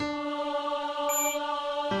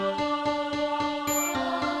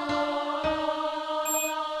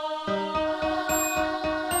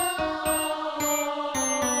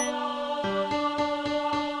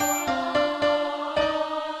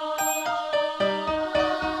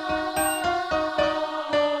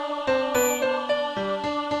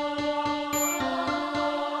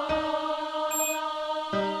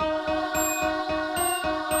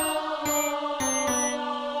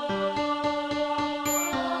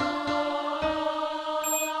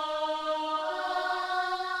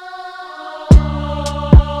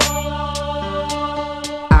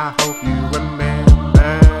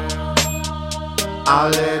All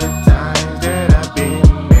of the times that I've been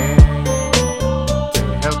there to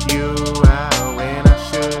help you out when I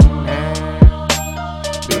shouldn't have.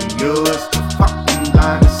 But you was too fucking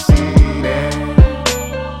blind to see that.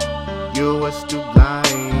 You was too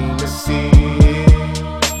blind to see it.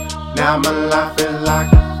 Now my life is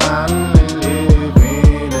like I'm finally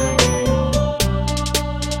living again.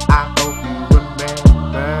 I hope you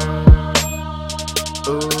remember.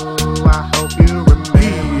 Ooh, I hope you remember.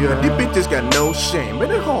 Yeah, these bitches got no shame. It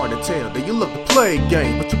ain't hard to tell that you love to play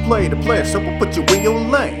games, but you play the player, so we'll put you in your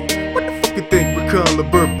lane. What the fuck you think we call the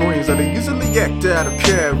bird brains? They usually act out of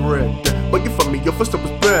character. But you from me, your first up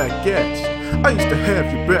was bad gas. I used to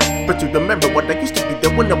have your back, but you remember what I used to be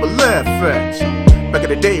there when I would laugh at you. Back in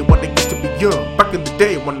the day when I used to be young, back in the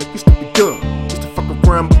day when I used to be dumb. Used to fuck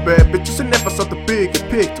around with bad bitches and never saw the bigger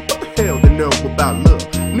picture. What the hell they know about love?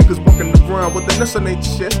 Niggas walking around with an S on their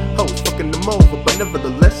chest, hoes fucking them over, but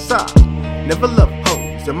nevertheless I never loved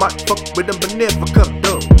hoes. I might fuck with them but never cut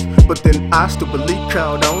those. But then I stupidly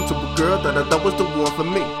caught on to a girl that I thought was the one for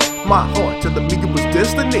me. My heart telling me it was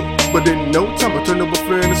destiny, but in no time I turned over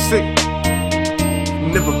fantasy.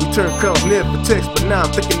 Never return calls, never text, but now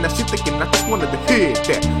I'm thinking that she thinking I just wanted to hear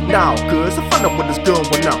that. Now, cuz I find out what is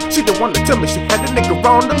going on. She didn't wanna tell me she had a nigga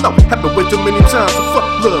on the low. Happened way too many times, so fuck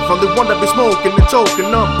love. Only wanna be smoking and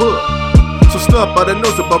talking on bud. So stop by the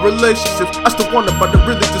nose about relationships. I still wonder about the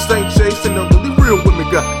really just ain't chasing. Only real women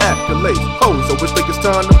got accolades. Hoes always think it's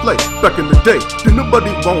time to play. Back in the day, did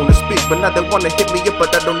nobody wanna speak, but now they wanna hit me up,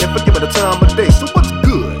 but I don't ever give it a time of day. So what's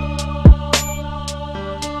good?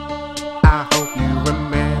 I hope you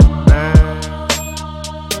remember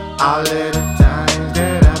all of the times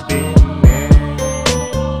that I've been there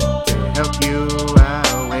to help you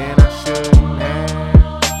out when I shouldn't have.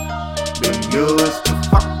 But you was too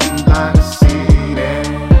fucking blind to see that.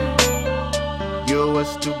 You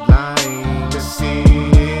was too blind to see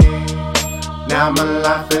it. Now my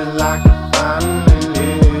life is like I'm finally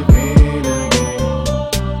living again.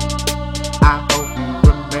 I hope you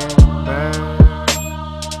remember.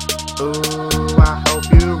 Ooh, I hope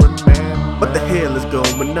you remember. What the hell is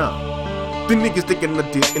going on? The niggas thinking I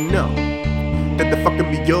didn't know that they fucking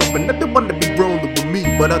me up and that they wanna be rolling with me,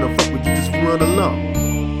 but I don't fuck with you, just run along.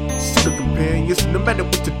 See the companions, no matter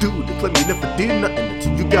what you do, they claim you never did nothing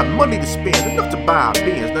until you got money to spend, enough to buy a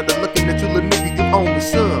Benz. Now they're looking at you, little nigga, you owe me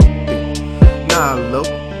something. Nah, low,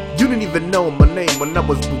 you didn't even know my name when I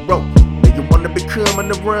was broke. Now you wanna be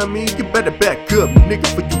coming around me, you better back up, nigga,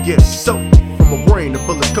 before you get soaked. From a rain, the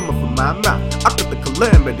bullets coming from my mouth. I got the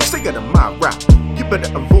calamity, say it on my route. You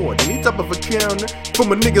better avoid any type of encounter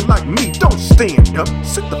from a nigga like me. Don't stand up,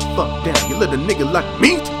 sit the fuck down. You let a nigga like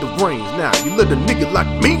me take the reins now. You let a nigga like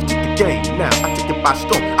me take the game now. I take it by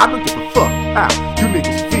storm, I don't give a fuck how you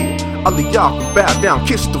niggas feel. All of y'all can bow down,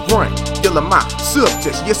 kiss the ring. Yelling my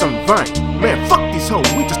subjects, yes I'm vain. Man, fuck these hoes,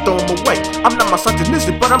 we just throw them away. I'm not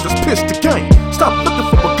misogynistic, but I'm just pissed again. Stop looking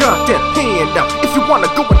for a goddamn handout. If you wanna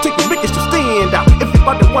go and take it, make it just stand out.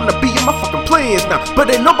 Everybody wanna be in my fucking plans now, but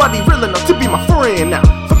ain't nobody real enough to be my friend now.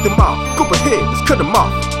 Fuck them all, go ahead, let's cut them off.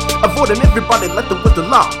 Avoiding everybody like them with the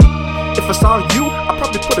law. If it's on you, I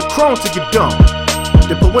probably put a crown to your dome.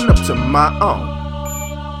 Then blowing up to my own.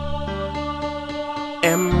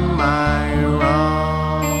 Am I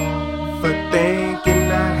wrong for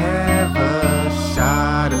thinking I have a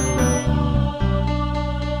shot of love?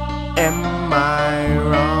 Am I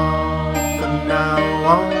wrong for not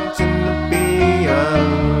wanting to be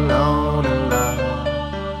alone in love?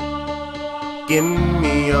 Give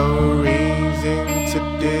me a reason to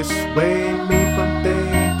dissuade me from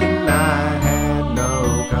thinking I had no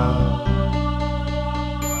cause.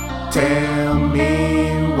 Tell me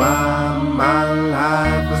why my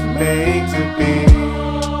life was made to be.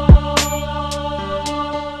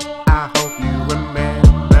 I hope you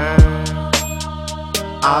remember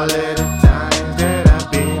all of the times that I've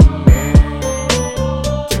been there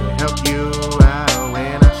to help you out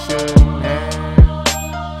when I shouldn't have.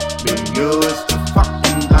 But you was too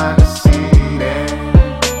fucking blind to see that.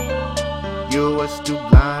 You was too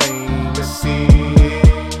blind to see it.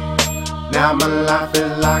 Now my life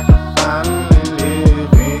is like I'm finally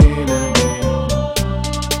living again.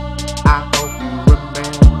 I hope you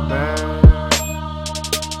remember.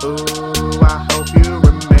 Ooh, I hope you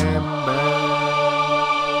remember.